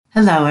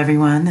Hello,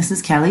 everyone. This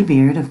is Kelly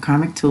Beard of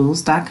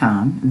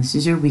KarmicTools.com, and this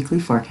is your weekly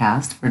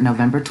forecast for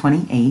November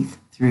 28th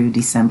through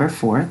December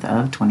 4th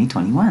of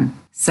 2021.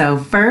 So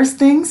first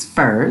things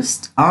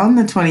first, on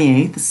the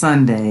 28th,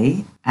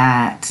 Sunday,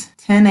 at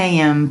 10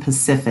 a.m.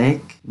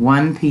 Pacific,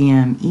 1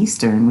 p.m.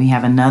 Eastern, we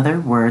have another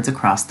Words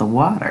Across the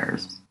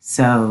Waters.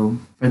 So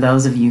for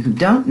those of you who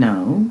don't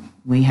know,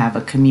 we have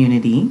a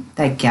community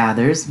that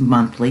gathers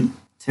monthly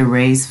to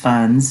raise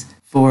funds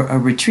for a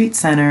retreat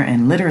center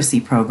and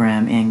literacy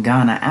program in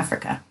Ghana,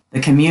 Africa.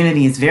 The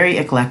community is very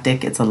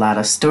eclectic. It's a lot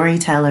of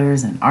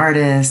storytellers and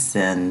artists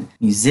and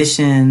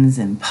musicians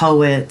and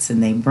poets,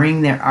 and they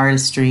bring their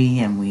artistry,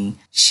 and we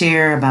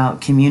share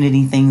about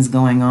community things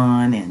going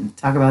on and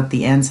talk about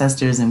the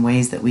ancestors and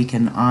ways that we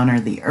can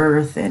honor the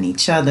earth and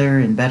each other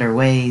in better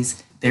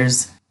ways.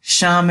 There's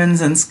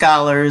shamans and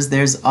scholars.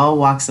 There's all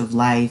walks of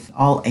life,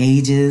 all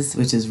ages,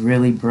 which is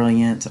really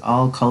brilliant,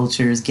 all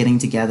cultures getting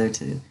together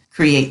to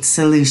create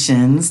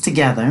solutions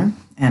together,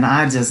 and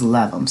I just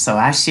love them. So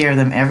I share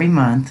them every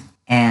month,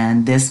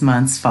 and this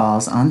month's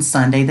falls on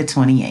Sunday the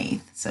 28th.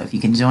 So if you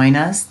can join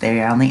us,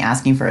 they're only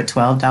asking for a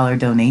 $12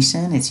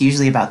 donation. It's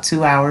usually about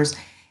 2 hours.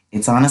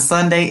 It's on a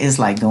Sunday. It's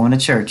like going to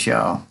church,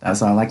 y'all.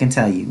 That's all I can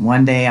tell you.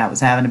 One day I was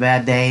having a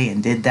bad day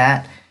and did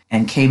that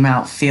and came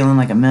out feeling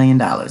like $1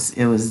 million.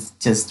 It was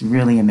just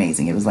really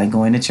amazing. It was like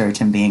going to church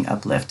and being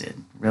uplifted.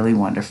 Really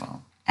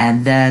wonderful.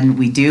 And then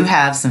we do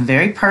have some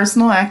very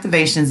personal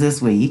activations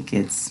this week.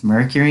 It's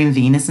Mercury and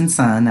Venus and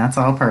Sun. That's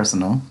all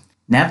personal.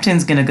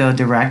 Neptune's going to go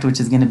direct, which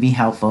is going to be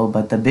helpful.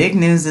 But the big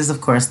news is, of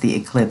course, the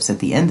eclipse at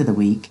the end of the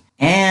week.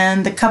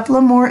 And a couple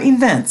of more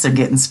events are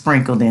getting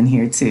sprinkled in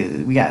here,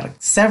 too. We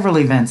got several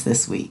events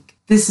this week.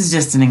 This is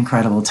just an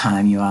incredible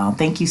time, you all.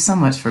 Thank you so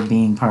much for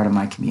being part of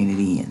my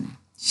community and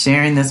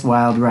sharing this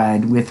wild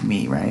ride with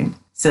me, right?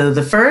 So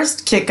the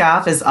first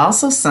kickoff is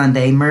also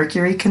Sunday,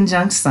 Mercury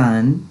conjunct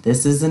Sun.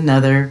 This is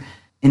another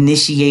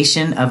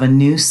initiation of a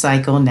new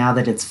cycle now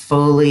that it's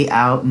fully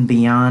out and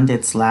beyond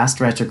its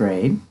last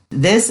retrograde.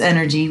 This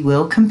energy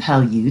will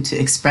compel you to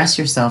express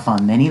yourself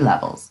on many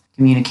levels.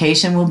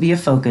 Communication will be a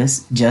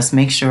focus. Just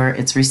make sure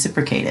it's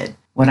reciprocated.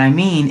 What I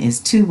mean is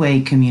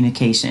two-way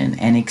communication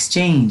and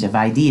exchange of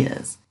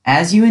ideas.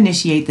 As you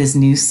initiate this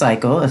new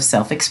cycle of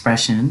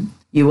self-expression,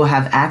 you will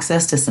have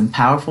access to some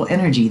powerful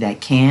energy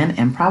that can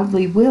and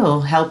probably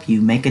will help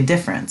you make a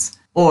difference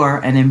or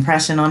an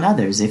impression on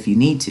others if you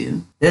need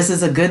to. This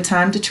is a good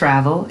time to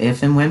travel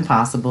if and when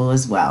possible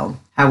as well.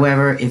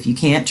 However, if you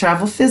can't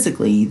travel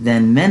physically,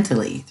 then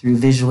mentally through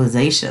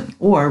visualization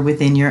or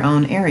within your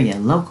own area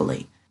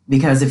locally.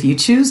 Because if you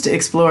choose to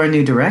explore a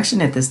new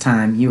direction at this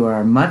time, you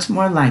are much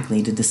more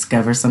likely to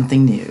discover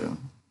something new.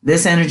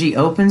 This energy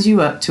opens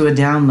you up to a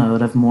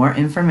download of more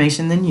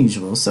information than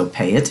usual, so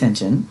pay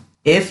attention.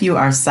 If you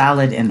are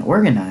solid and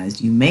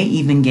organized, you may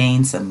even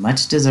gain some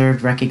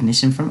much-deserved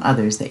recognition from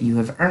others that you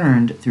have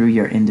earned through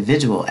your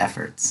individual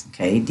efforts.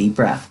 Okay, deep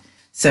breath.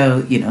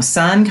 So,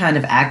 Sun kind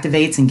of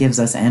activates and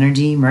gives us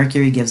energy.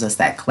 Mercury gives us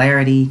that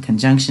clarity.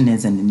 Conjunction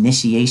is an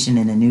initiation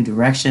in a new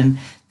direction.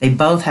 They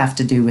both have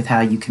to do with how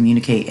you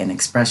communicate and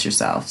express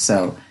yourself.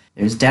 So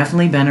there's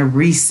definitely been a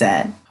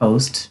reset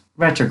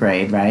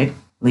post-retrograde, right?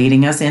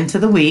 Leading us into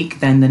the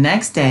week. Then the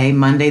next day,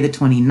 Monday the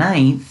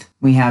 29th,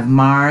 we have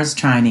Mars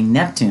trining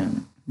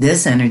Neptune.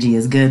 This energy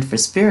is good for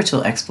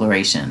spiritual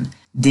exploration,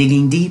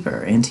 digging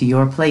deeper into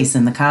your place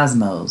in the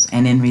cosmos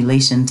and in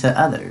relation to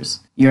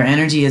others. Your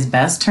energy is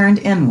best turned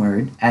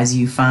inward as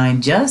you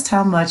find just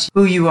how much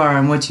who you are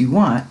and what you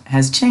want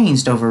has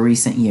changed over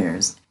recent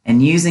years,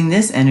 and using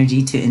this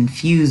energy to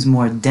infuse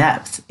more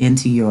depth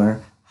into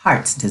your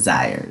heart's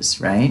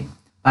desires, right?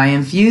 By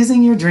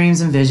infusing your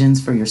dreams and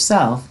visions for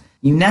yourself,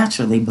 you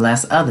naturally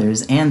bless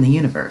others and the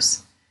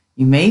universe.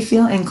 You may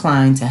feel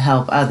inclined to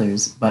help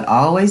others, but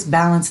always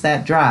balance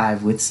that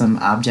drive with some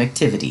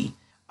objectivity.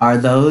 Are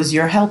those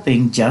you're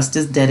helping just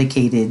as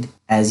dedicated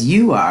as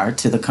you are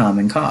to the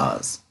common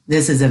cause?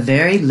 This is a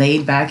very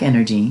laid-back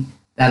energy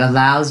that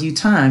allows you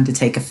time to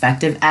take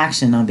effective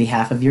action on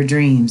behalf of your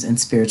dreams and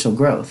spiritual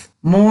growth,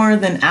 more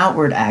than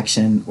outward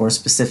action or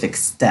specific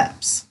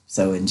steps.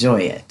 So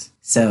enjoy it.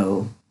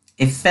 So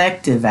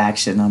effective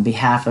action on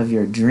behalf of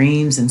your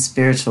dreams and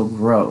spiritual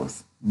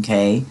growth,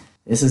 okay?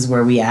 This is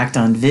where we act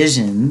on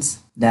visions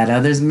that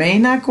others may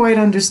not quite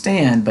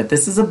understand, but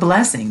this is a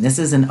blessing. This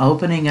is an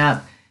opening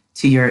up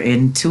to your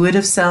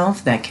intuitive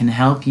self that can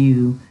help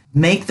you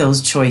make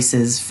those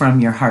choices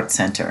from your heart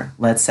center,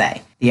 let's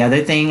say. The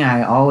other thing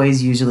I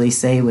always usually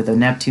say with a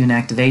Neptune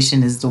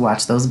activation is to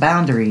watch those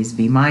boundaries,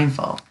 be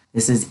mindful.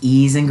 This is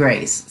ease and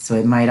grace, so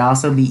it might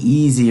also be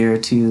easier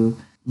to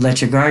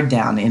let your guard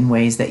down in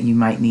ways that you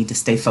might need to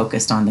stay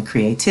focused on the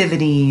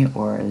creativity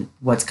or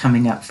what's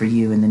coming up for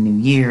you in the new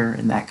year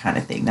and that kind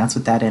of thing. That's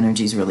what that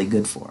energy is really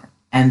good for.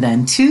 And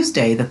then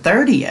Tuesday, the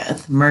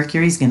 30th,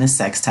 Mercury's going to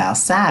sextile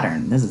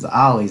Saturn. This is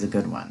always a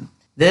good one.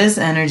 This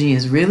energy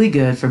is really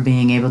good for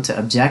being able to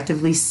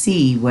objectively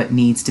see what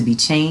needs to be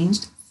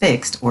changed,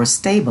 fixed, or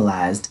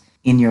stabilized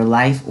in your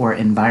life or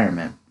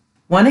environment.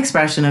 One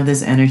expression of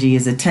this energy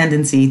is a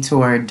tendency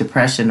toward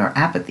depression or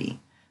apathy.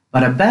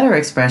 But a better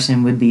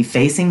expression would be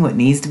facing what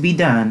needs to be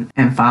done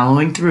and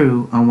following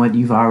through on what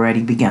you've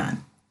already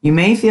begun. You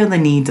may feel the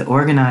need to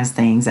organize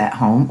things at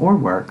home or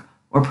work,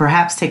 or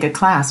perhaps take a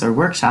class or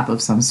workshop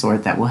of some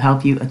sort that will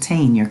help you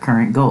attain your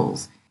current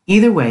goals.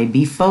 Either way,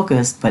 be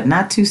focused but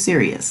not too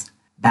serious.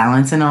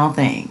 Balance in all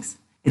things.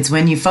 It's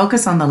when you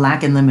focus on the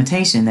lack and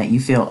limitation that you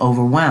feel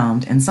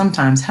overwhelmed and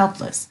sometimes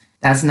helpless.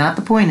 That's not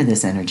the point of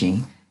this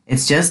energy.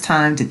 It's just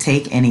time to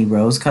take any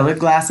rose-colored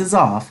glasses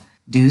off,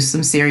 do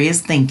some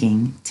serious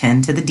thinking,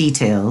 tend to the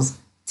details,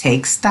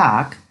 take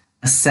stock,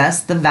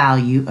 assess the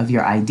value of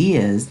your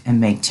ideas, and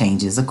make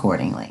changes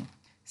accordingly.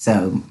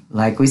 So,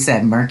 like we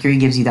said, Mercury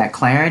gives you that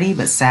clarity,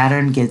 but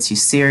Saturn gets you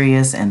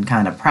serious and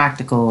kind of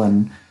practical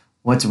and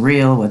what's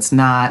real, what's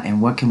not,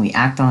 and what can we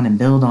act on and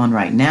build on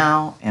right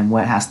now, and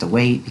what has to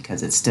wait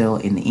because it's still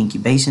in the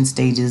incubation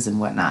stages and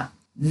whatnot.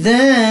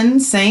 Then,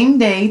 same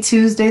day,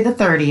 Tuesday the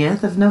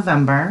 30th of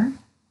November,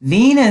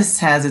 Venus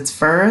has its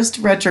first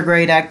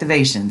retrograde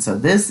activation. So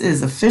this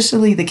is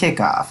officially the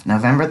kickoff,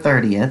 November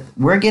 30th.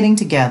 We're getting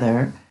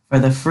together for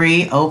the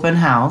free open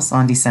house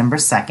on December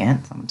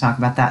 2nd. I'm going to talk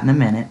about that in a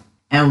minute.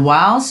 And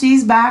while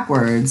she's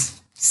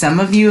backwards, some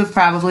of you have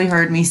probably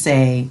heard me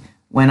say,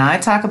 when I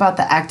talk about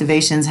the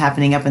activations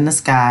happening up in the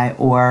sky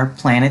or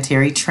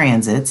planetary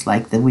transits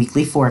like the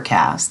weekly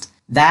forecast,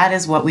 that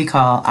is what we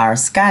call our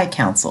Sky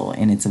Council,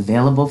 and it's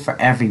available for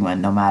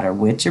everyone, no matter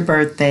which your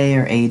birthday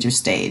or age or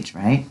stage,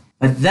 right?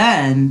 But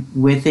then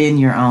within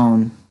your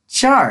own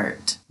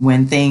chart,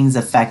 when things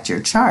affect your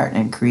chart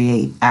and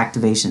create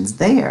activations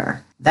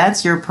there,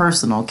 that's your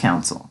personal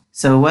council.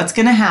 So what's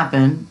going to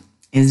happen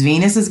is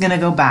Venus is going to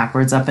go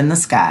backwards up in the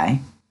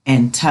sky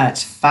and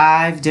touch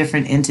 5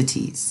 different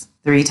entities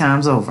 3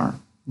 times over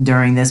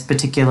during this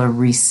particular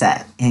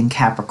reset in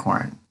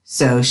Capricorn.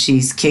 So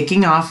she's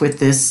kicking off with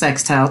this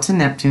sextile to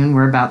Neptune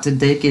we're about to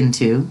dig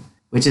into,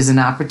 which is an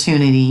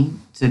opportunity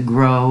to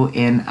grow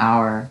in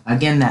our,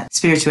 again, that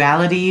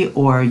spirituality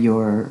or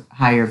your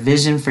higher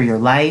vision for your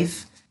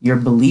life, your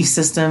belief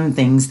system,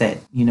 things that,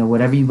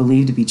 whatever you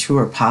believe to be true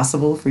or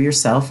possible for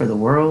yourself or the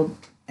world.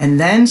 And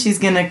then she's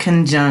going to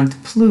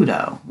conjunct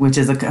Pluto, which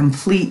is a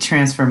complete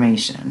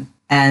transformation.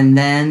 And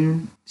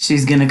then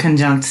she's going to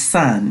conjunct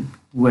Sun,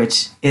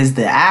 which is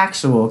the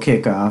actual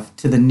kickoff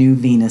to the new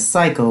Venus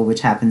cycle,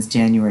 which happens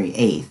January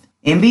 8th.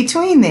 In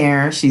between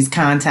there, she's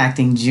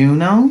contacting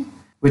Juno,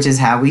 which is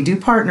how we do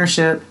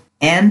partnership,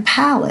 and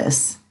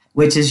Pallas,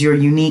 which is your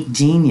unique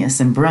genius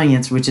and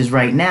brilliance, which is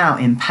right now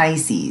in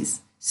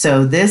Pisces.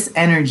 So this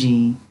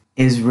energy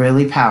is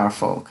really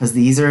powerful because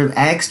these are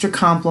extra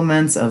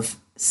complements of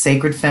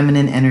sacred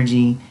feminine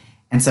energy.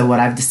 And so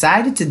what I've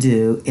decided to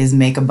do is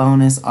make a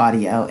bonus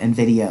audio and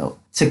video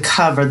to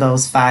cover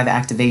those 5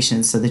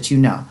 activations so that you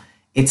know.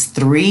 It's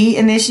 3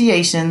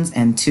 initiations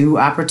and 2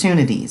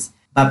 opportunities.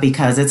 But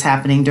because it's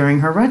happening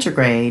during her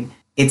retrograde,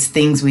 it's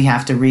things we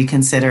have to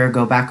reconsider,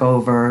 go back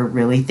over,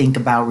 really think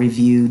about,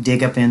 review,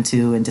 dig up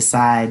into, and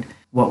decide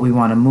what we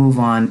want to move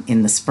on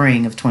in the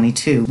spring of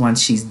 22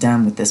 once she's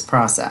done with this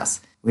process,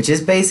 which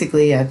is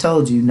basically, I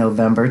told you,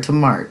 November to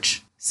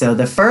March. So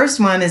the first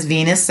one is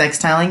Venus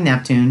sextiling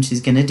Neptune.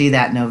 She's going to do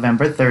that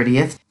November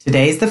 30th.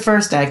 Today's the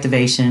first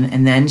activation,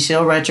 and then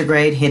she'll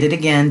retrograde, hit it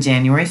again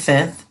January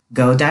 5th,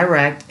 go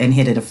direct, and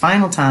hit it a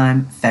final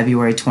time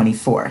February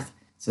 24th.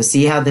 So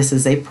see how this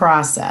is a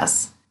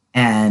process,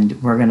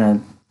 and we're going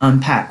to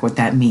unpack what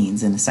that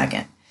means in a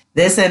second.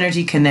 This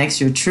energy connects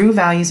your true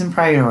values and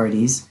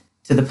priorities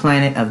to the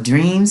planet of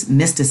dreams,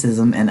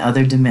 mysticism, and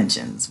other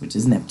dimensions, which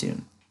is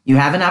Neptune. You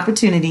have an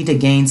opportunity to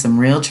gain some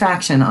real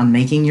traction on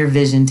making your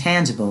vision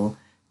tangible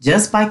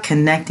just by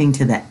connecting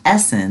to the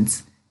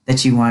essence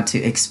that you want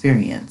to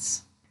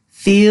experience.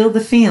 Feel the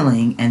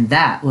feeling, and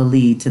that will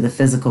lead to the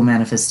physical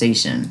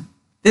manifestation.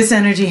 This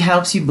energy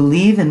helps you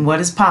believe in what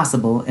is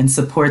possible and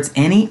supports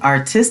any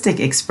artistic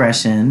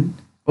expression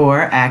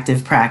or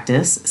active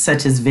practice,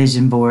 such as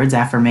vision boards,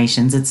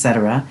 affirmations,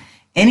 etc.,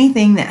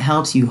 anything that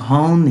helps you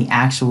hone the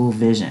actual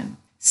vision.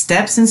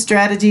 Steps and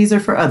strategies are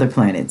for other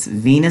planets.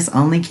 Venus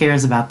only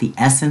cares about the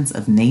essence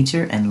of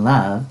nature and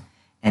love,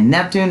 and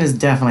Neptune is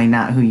definitely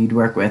not who you'd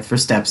work with for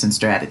steps and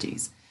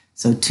strategies.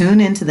 So tune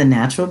into the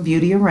natural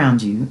beauty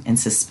around you and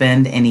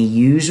suspend any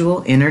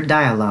usual inner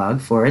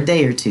dialogue for a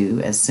day or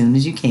 2 as soon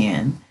as you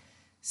can,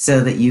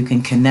 so that you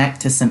can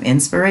connect to some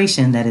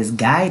inspiration that is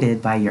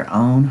guided by your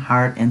own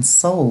heart and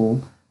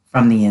soul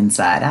from the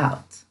inside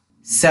out.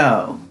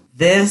 So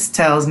this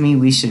tells me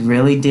we should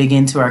really dig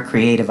into our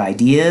creative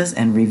ideas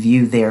and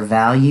review their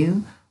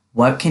value.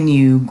 What can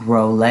you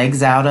grow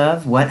legs out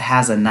of? What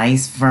has a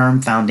nice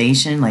firm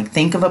foundation? Like,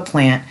 think of a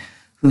plant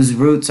whose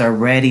roots are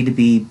ready to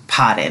be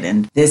potted.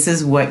 And this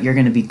is what you're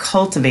going to be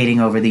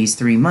cultivating over these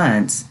 3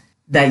 months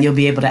that you'll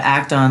be able to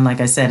act on, like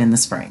I said, in the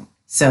spring.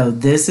 So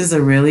this is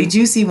a really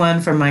juicy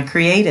one for my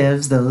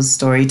creatives, those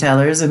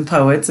storytellers and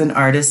poets and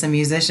artists and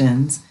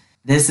musicians.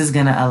 This is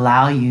going to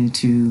allow you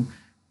to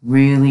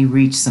really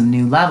reach some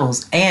new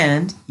levels.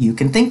 And you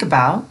can think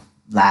about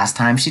last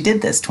time she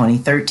did this,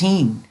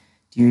 2013.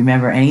 Do you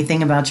remember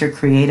anything about your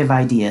creative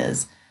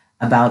ideas,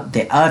 about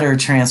the utter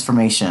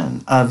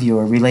transformation of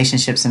your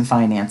relationships and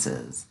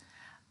finances,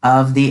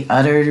 of the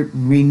utter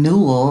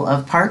renewal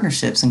of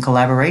partnerships and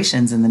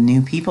collaborations and the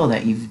new people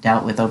that you've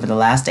dealt with over the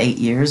last 8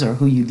 years or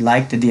who you'd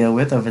like to deal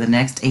with over the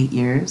next 8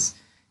 years.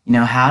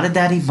 How did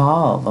that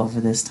evolve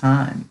over this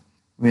time?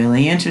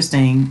 Really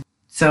interesting.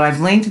 So I've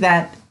linked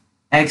that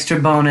extra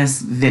bonus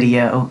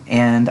video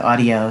and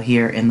audio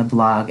here in the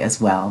blog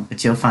as well,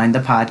 but you'll find the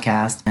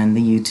podcast and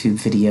the YouTube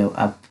video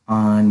up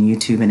on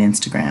YouTube and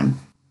Instagram.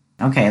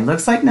 Okay, it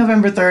looks like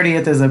November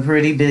 30th is a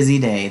pretty busy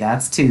day.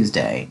 That's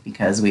Tuesday,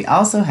 because we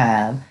also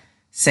have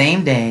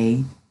same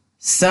day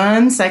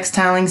Sun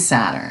sextiling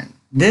Saturn.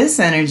 This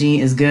energy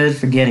is good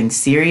for getting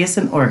serious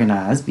and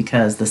organized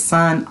because the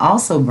Sun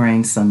also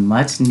brings some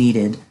much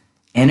needed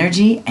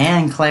energy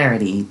and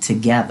clarity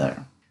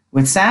together.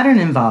 With Saturn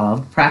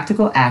involved,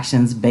 practical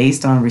actions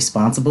based on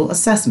responsible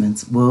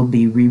assessments will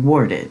be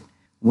rewarded,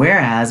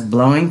 whereas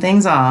blowing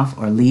things off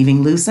or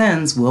leaving loose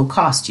ends will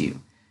cost you,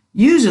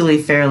 usually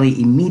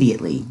fairly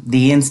immediately,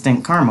 the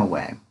instant karma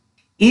way.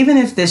 Even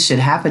if this should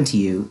happen to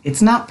you,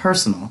 it's not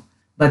personal,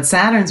 but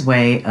Saturn's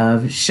way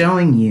of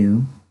showing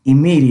you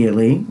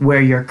immediately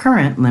where your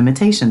current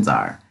limitations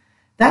are.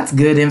 That's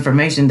good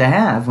information to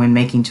have when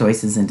making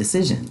choices and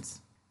decisions.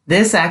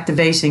 This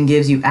activation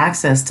gives you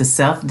access to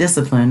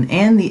self-discipline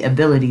and the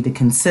ability to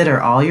consider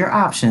all your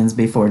options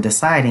before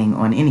deciding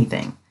on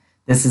anything.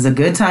 This is a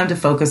good time to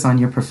focus on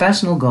your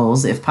professional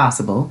goals if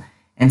possible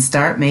and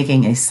start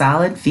making a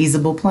solid,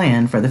 feasible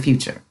plan for the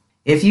future.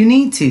 If you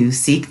need to,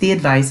 seek the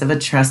advice of a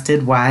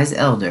trusted, wise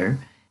elder,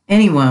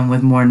 anyone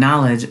with more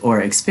knowledge or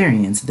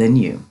experience than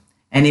you.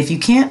 And if you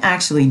can't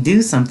actually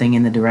do something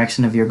in the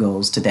direction of your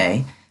goals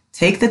today,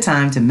 take the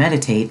time to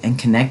meditate and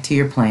connect to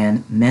your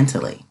plan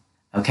mentally.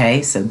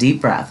 Okay, so deep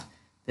breath.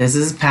 This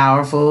is a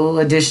powerful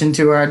addition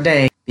to our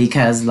day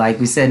because, like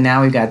we said,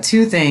 now we've got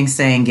two things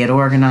saying get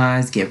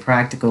organized, get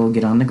practical,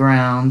 get on the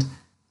ground.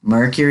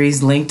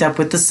 Mercury's linked up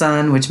with the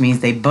Sun, which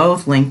means they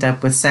both linked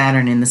up with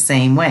Saturn in the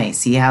same way.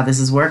 See how this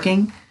is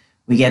working?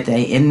 We get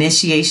the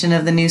initiation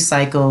of the new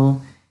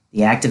cycle,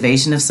 the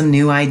activation of some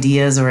new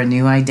ideas or a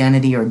new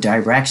identity or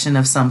direction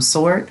of some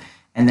sort,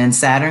 and then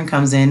Saturn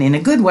comes in a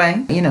good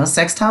way.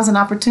 Sextile's an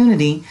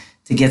opportunity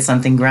to get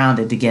something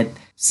grounded, to get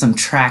some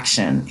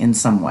traction in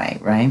some way,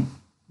 right?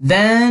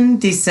 Then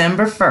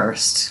December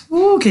 1st.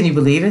 Ooh, can you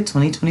believe it?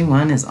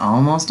 2021 is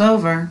almost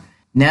over.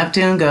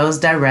 Neptune goes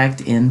direct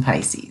in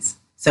Pisces.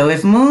 So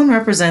if Moon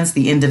represents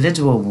the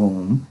individual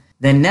womb,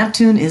 then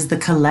Neptune is the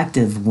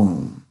collective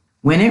womb.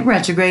 When it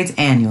retrogrades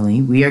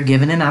annually, we are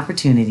given an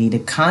opportunity to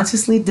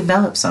consciously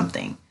develop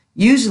something,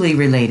 usually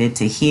related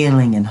to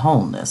healing and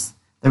wholeness.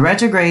 The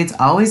retrogrades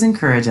always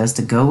encourage us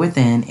to go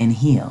within and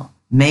heal,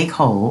 make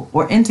whole,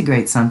 or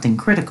integrate something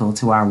critical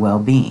to our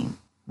well-being.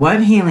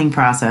 What healing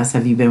process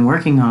have you been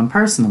working on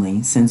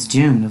personally since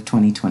June of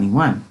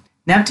 2021?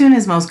 Neptune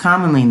is most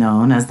commonly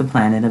known as the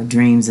planet of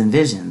dreams and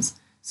visions.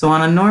 So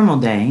on a normal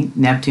day,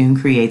 Neptune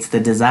creates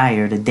the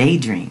desire to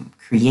daydream,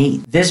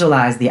 create,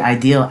 visualize the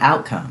ideal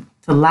outcome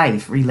to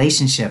life,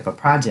 relationship, a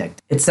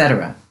project,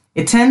 etc.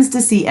 It tends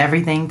to see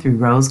everything through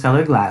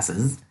rose-colored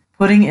glasses,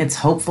 putting its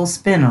hopeful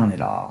spin on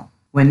it all.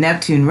 When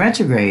Neptune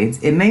retrogrades,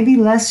 it may be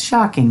less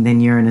shocking than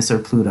Uranus or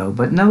Pluto,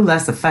 but no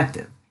less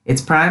effective.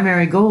 Its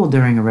primary goal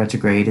during a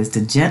retrograde is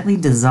to gently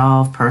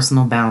dissolve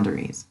personal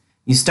boundaries.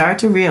 You start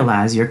to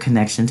realize your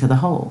connection to the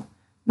whole.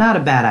 Not a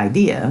bad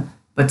idea,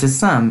 but to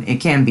some, it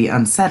can be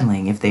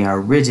unsettling if they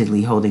are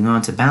rigidly holding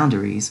on to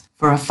boundaries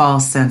for a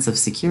false sense of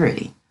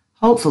security.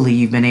 Hopefully,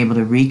 you've been able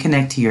to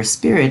reconnect to your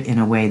spirit in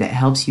a way that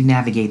helps you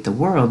navigate the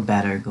world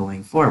better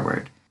going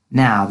forward,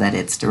 now that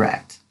it's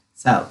direct.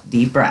 So,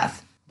 deep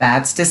breath.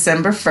 That's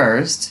December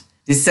 1st.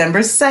 December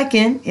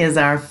 2nd is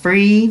our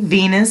free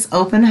Venus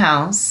open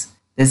house.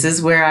 This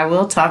is where I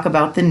will talk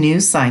about the new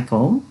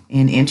cycle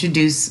and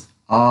introduce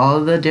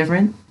all the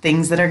different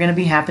things that are going to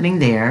be happening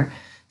there.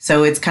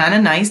 So it's kind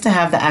of nice to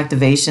have the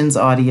activations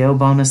audio,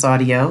 bonus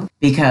audio,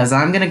 because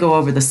I'm going to go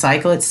over the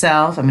cycle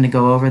itself. I'm going to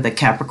go over the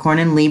Capricorn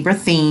and Libra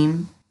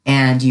theme,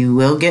 and you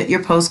will get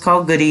your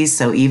post-call goodies.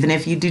 So even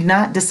if you do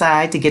not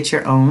decide to get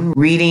your own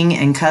reading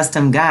and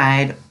custom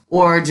guide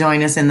or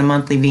join us in the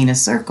monthly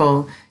Venus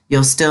Circle,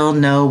 you'll still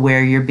know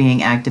where you're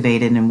being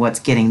activated and what's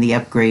getting the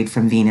upgrade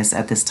from Venus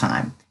at this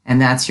time. And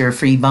that's your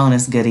free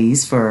bonus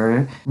goodies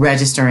for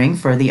registering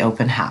for the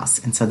open house.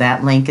 And so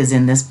that link is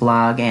in this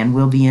blog and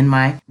will be in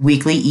my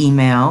weekly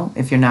email.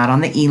 If you're not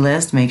on the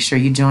e-list, make sure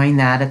you join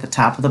that at the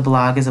top of the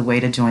blog as a way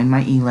to join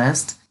my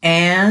e-list.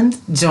 And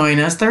join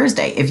us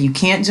Thursday. If you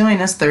can't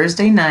join us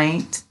Thursday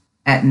night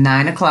at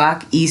 9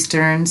 o'clock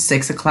Eastern,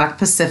 6 o'clock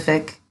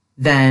Pacific,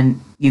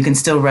 then you can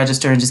still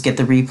register and just get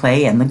the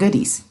replay and the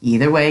goodies.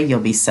 Either way,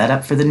 you'll be set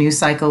up for the new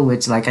cycle,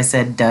 which, like I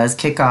said, does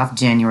kick off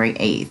January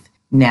 8th.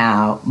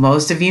 Now,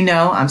 most of you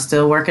know I'm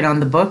still working on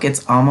the book.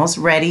 It's almost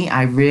ready.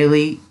 I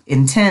really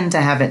intend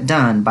to have it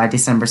done by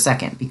December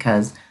 2nd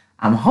because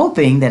I'm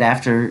hoping that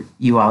after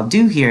you all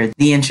do hear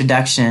the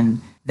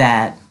introduction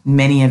that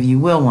many of you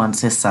will want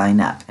to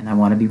sign up, and I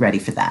want to be ready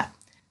for that.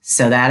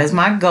 So that is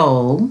my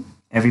goal.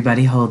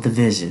 everybody hold the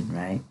vision,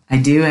 right? I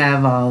do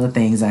have all the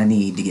things I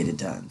need to get it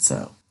done.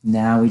 So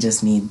now we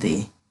just need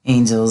the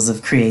angels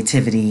of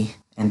creativity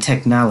and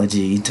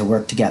technology to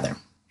work together.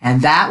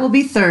 And that will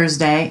be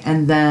Thursday.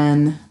 And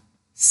then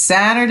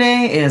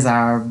Saturday is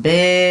our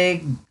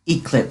big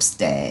eclipse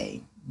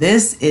day.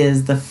 This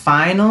is the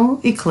final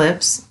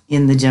eclipse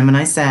in the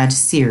Gemini Sag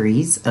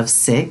series of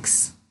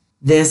 6.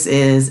 This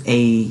is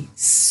a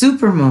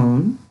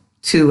supermoon,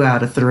 2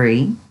 out of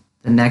 3.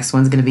 The next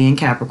one's going to be in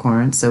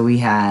Capricorn. So we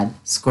had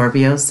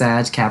Scorpio,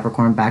 Sag,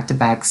 Capricorn,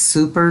 back-to-back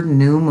super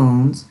new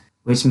moons,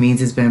 which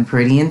means it's been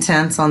pretty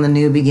intense on the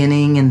new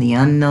beginning and the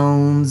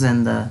unknowns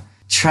and the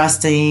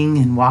trusting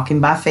and walking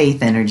by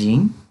faith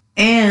energy.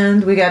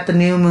 And we got the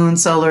new moon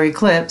solar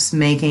eclipse,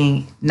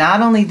 making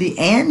not only the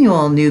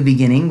annual new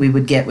beginning we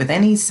would get with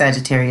any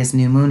Sagittarius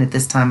new moon at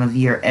this time of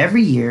year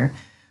every year,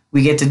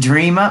 we get to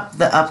dream up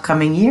the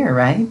upcoming year,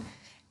 right?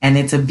 And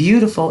it's a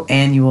beautiful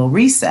annual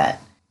reset.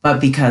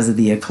 But because of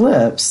the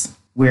eclipse,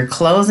 we're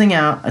closing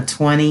out a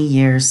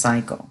 20-year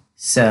cycle.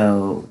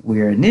 So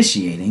we're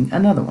initiating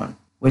another one,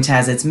 which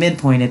has its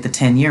midpoint at the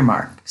 10-year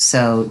mark.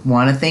 So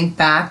want to think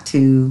back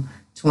to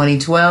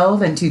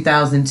 2012 and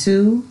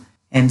 2002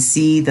 and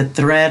see the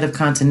thread of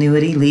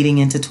continuity leading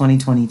into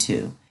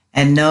 2022.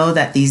 And know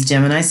that these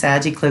Gemini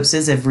Sag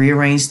eclipses have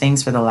rearranged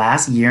things for the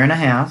last year and a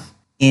half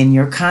in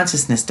your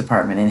consciousness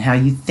department and how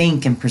you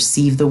think and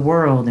perceive the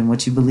world and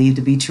what you believe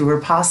to be true or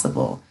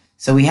possible.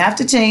 So we have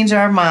to change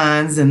our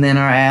minds and then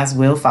our ass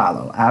will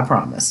follow, I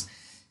promise.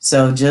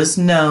 So just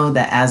know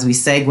that as we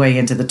segue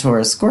into the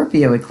Taurus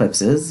Scorpio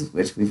eclipses,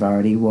 which we've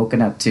already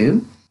woken up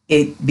to,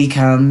 it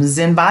becomes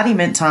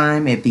embodiment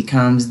time. It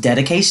becomes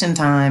dedication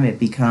time. It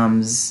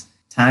becomes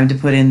time to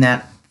put in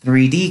that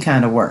 3D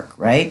kind of work,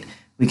 right?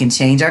 We can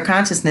change our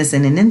consciousness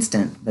in an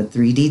instant, but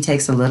 3D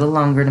takes a little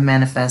longer to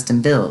manifest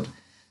and build.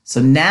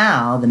 So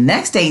now the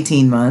next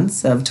 18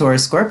 months of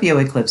Taurus Scorpio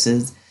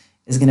eclipses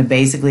is going to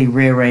basically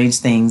rearrange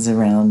things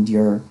around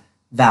your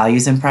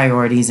values and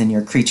priorities and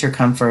your creature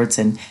comforts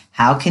and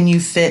how can you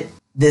fit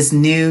this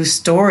new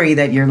story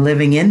that you're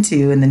living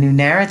into and the new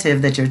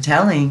narrative that you're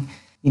telling.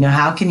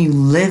 How can you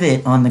live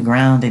it on the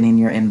ground and in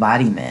your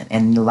embodiment?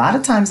 And a lot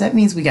of times that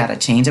means we got to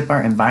change up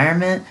our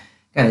environment,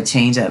 got to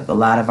change up a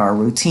lot of our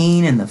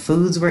routine and the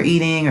foods we're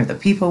eating or the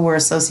people we're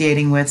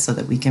associating with so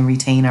that we can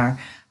retain our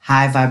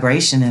high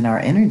vibration and our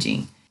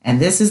energy. And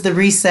this is the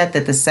reset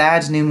that the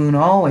Sag new moon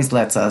always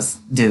lets us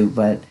do,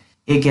 but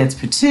it gets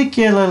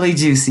particularly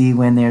juicy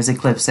when there's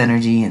eclipse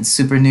energy and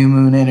super new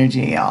moon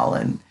energy all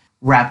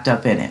wrapped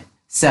up in it.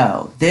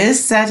 So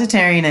this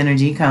Sagittarian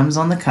energy comes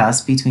on the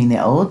cusp between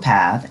the old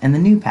path and the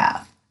new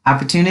path.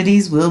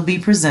 Opportunities will be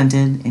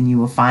presented and you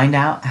will find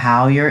out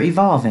how you're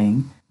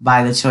evolving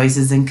by the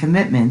choices and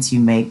commitments you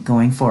make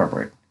going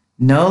forward.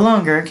 No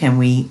longer can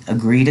we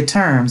agree to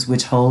terms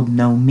which hold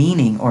no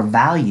meaning or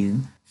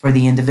value for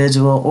the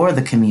individual or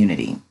the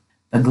community.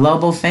 The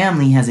global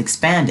family has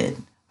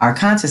expanded. Our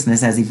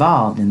consciousness has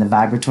evolved and the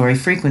vibratory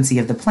frequency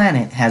of the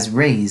planet has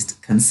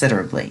raised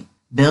considerably.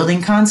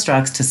 Building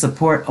constructs to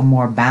support a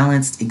more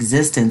balanced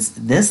existence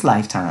this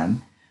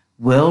lifetime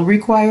will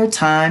require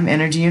time,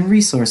 energy, and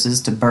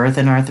resources to birth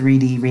in our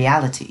 3D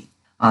reality.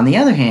 On the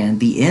other hand,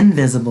 the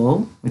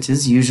invisible, which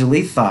is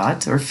usually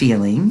thought or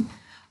feeling,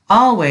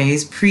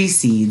 always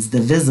precedes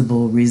the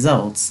visible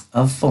results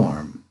of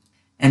form.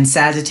 And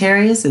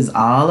Sagittarius is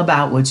all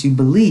about what you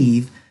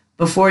believe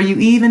before you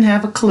even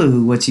have a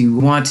clue what you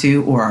want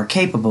to or are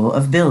capable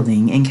of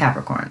building in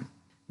Capricorn.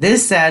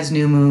 This Sag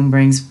new moon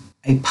brings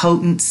a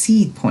potent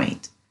seed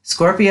point.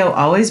 Scorpio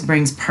always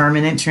brings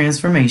permanent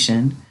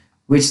transformation,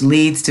 which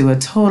leads to a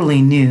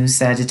totally new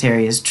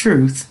Sagittarius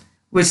truth,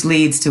 which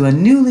leads to a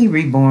newly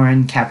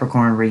reborn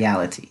Capricorn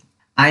reality.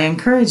 I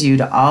encourage you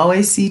to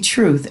always see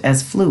truth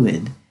as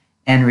fluid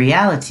and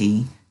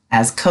reality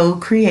as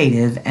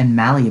co-creative and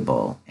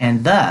malleable,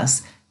 and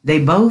thus they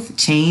both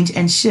change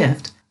and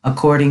shift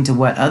according to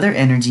what other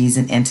energies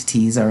and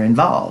entities are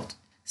involved.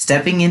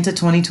 Stepping into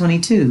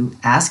 2022,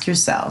 ask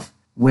yourself,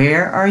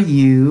 where are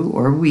you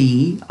or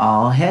we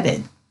all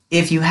headed?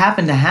 If you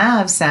happen to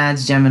have Sag,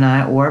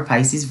 Gemini, or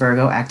Pisces,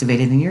 Virgo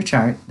activated in your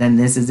chart, then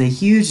this is a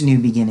huge new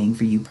beginning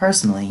for you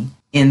personally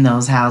in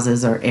those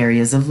houses or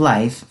areas of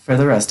life for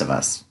the rest of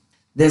us.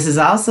 This is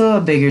also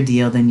a bigger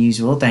deal than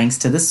usual thanks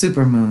to the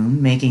supermoon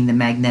making the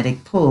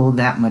magnetic pull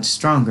that much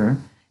stronger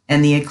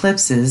and the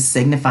eclipses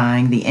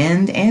signifying the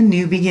end and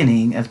new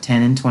beginning of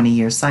 10 and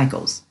 20-year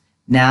cycles.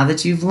 Now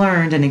that you've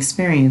learned and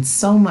experienced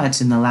so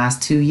much in the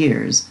last 2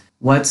 years,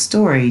 what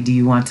story do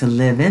you want to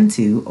live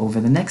into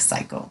over the next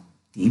cycle?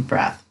 Deep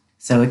breath.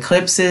 So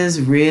eclipses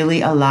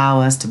really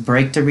allow us to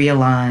break to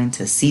realign,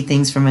 to see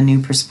things from a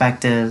new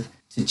perspective,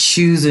 to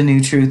choose a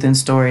new truth and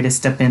story to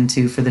step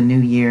into for the new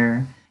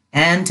year,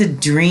 and to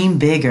dream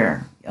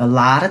bigger. A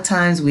lot of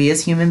times we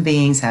as human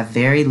beings have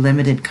very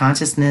limited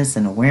consciousness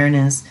and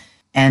awareness,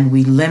 and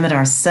we limit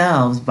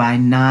ourselves by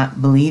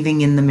not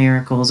believing in the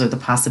miracles or the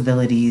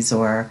possibilities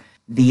or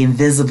the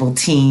invisible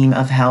team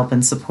of help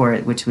and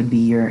support, which would be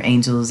your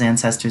angels,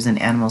 ancestors,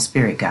 and animal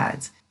spirit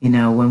guides.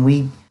 When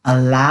we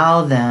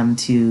allow them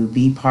to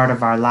be part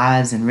of our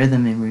lives and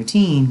rhythm and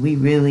routine, we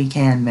really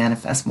can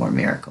manifest more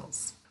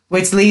miracles.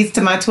 Which leads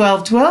to my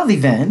 12/12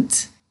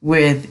 event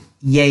with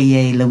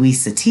Yeye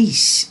Louise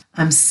Satish.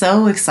 I'm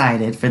so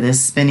excited for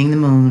this Spinning the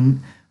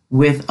Moon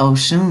with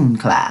Oshun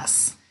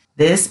class.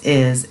 This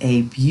is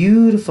a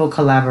beautiful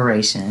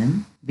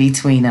collaboration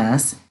between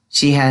us.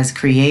 She has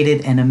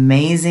created an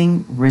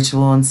amazing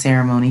ritual and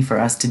ceremony for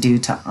us to do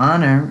to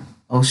honor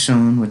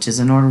Oshun, which is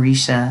an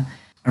Orisha.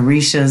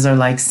 Orishas are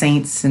like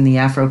saints in the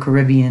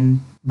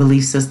Afro-Caribbean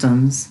belief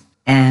systems.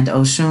 And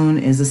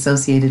Oshun is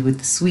associated with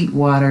the sweet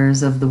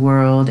waters of the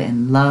world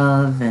and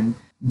love and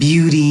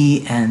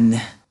beauty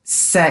and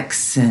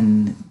sex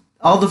and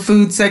all the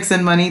food, sex,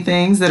 and money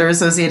things that are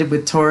associated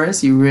with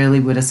Taurus, you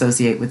really would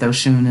associate with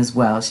Oshun as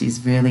well.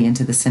 She's really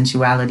into the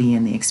sensuality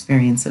and the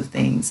experience of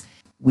things.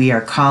 We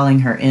are calling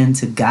her in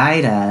to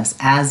guide us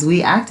as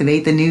we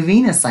activate the new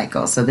Venus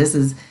cycle. So this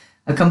is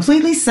a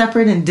completely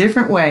separate and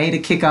different way to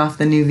kick off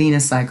the new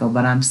Venus cycle,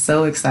 but I'm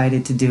so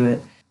excited to do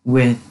it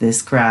with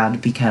this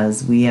crowd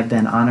because we have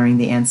been honoring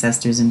the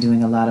ancestors and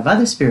doing a lot of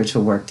other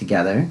spiritual work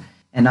together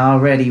and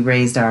already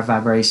raised our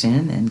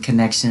vibration and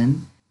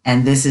connection.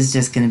 And this is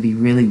just going to be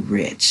really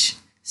rich.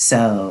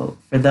 So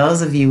for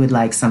those of you who would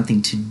like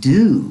something to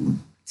do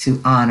to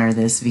honor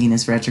this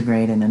Venus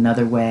retrograde in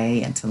another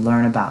way and to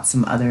learn about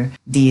some other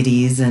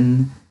deities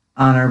and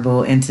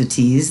honorable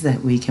entities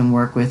that we can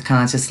work with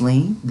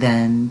consciously,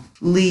 then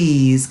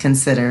please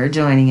consider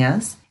joining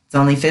us. It's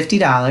only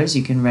 $50.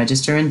 You can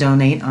register and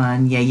donate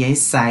on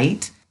Yeye's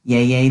site,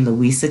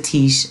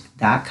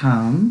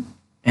 yeyelouisesatish.com.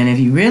 And if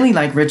you really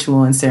like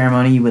ritual and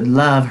ceremony, you would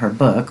love her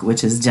book,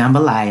 which is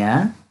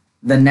Jambalaya,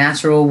 The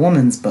Natural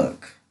Woman's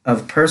Book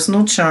of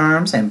Personal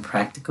Charms and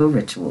Practical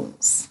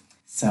Rituals.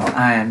 So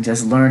I am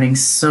just learning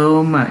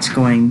so much,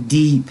 going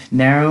deep,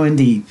 narrow and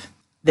deep.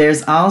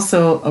 There's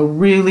also a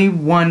really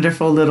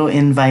wonderful little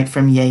invite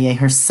from Yeye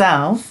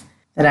herself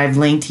that I've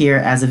linked here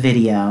as a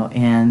video.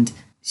 And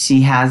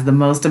she has the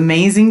most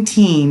amazing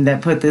team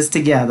that put this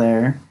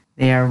together.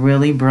 They are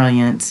really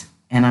brilliant.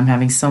 And I'm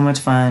having so much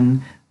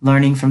fun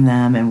learning from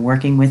them and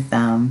working with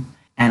them.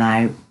 And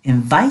I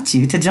invite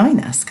you to join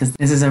us because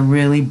this is a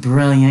really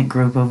brilliant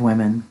group of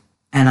women.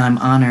 And I'm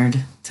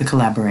honored to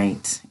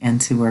collaborate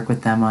and to work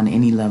with them on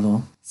any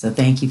level. So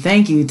thank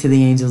you to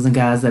the angels and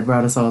gods that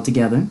brought us all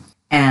together.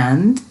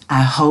 And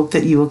I hope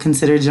that you will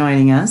consider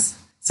joining us.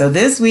 So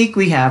this week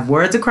we have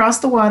Words Across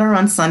the Water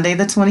on Sunday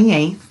the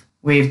 28th.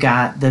 We've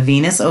got the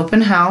Venus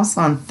Open House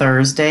on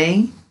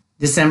Thursday,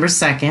 December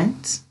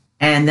 2nd.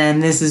 And then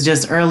this is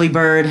just early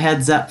bird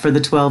heads up for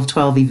the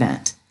 12/12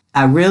 event.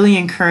 I really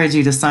encourage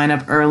you to sign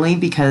up early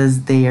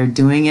because they are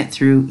doing it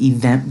through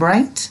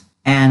Eventbrite.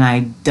 And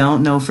I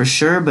don't know for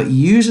sure, but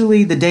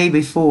usually the day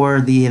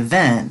before the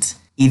event,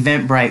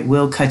 Eventbrite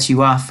will cut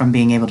you off from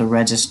being able to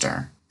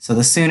register. So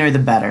the sooner the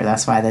better.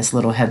 That's why this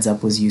little heads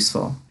up was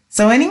useful.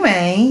 So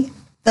anyway,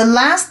 the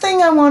last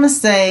thing I want to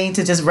say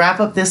to just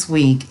wrap up this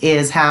week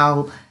is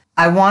how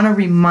I want to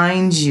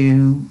remind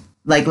you,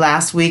 like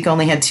last week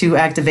only had 2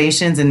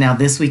 activations and now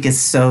this week is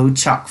so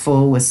chock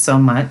full with so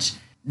much.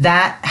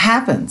 That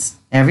happens.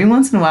 Every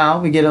once in a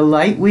while we get a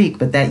light week,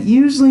 but that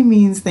usually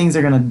means things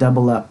are going to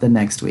double up the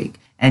next week.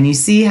 And you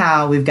see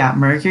how we've got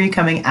Mercury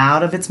coming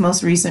out of its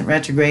most recent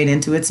retrograde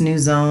into its new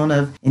zone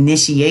of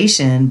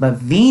initiation, but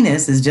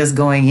Venus is just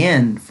going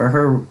in for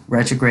her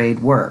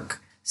retrograde work.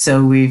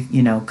 So we've,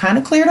 kind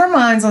of cleared our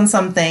minds on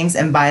some things.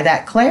 And by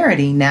that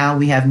clarity, now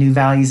we have new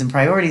values and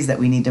priorities that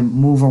we need to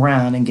move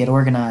around and get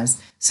organized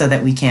so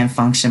that we can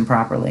function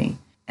properly.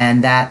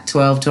 And that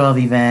 12/12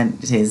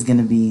 event is going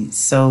to be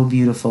so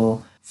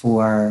beautiful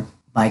for,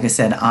 like I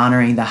said,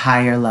 honoring the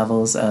higher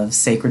levels of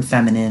sacred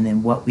feminine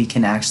and what we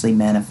can actually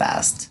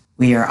manifest.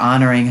 We are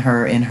honoring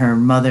her in her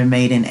mother,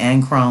 maiden,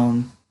 and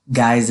crone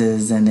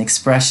guises and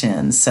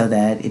expressions so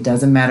that it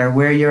doesn't matter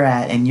where you're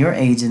at in your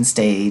age and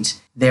stage,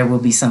 there will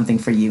be something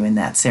for you in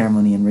that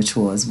ceremony and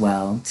ritual as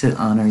well to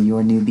honor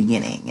your new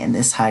beginning and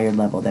this higher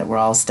level that we're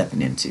all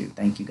stepping into.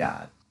 Thank you,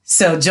 God.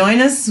 So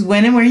join us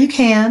when and where you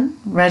can.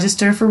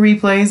 Register for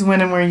replays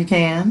when and where you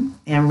can.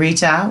 And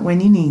reach out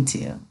when you need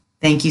to.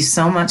 Thank you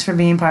so much for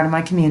being part of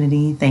my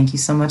community. Thank you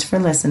so much for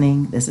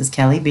listening. This is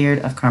Kelly Beard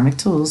of Karmic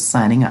Tools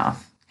signing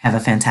off. Have a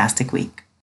fantastic week.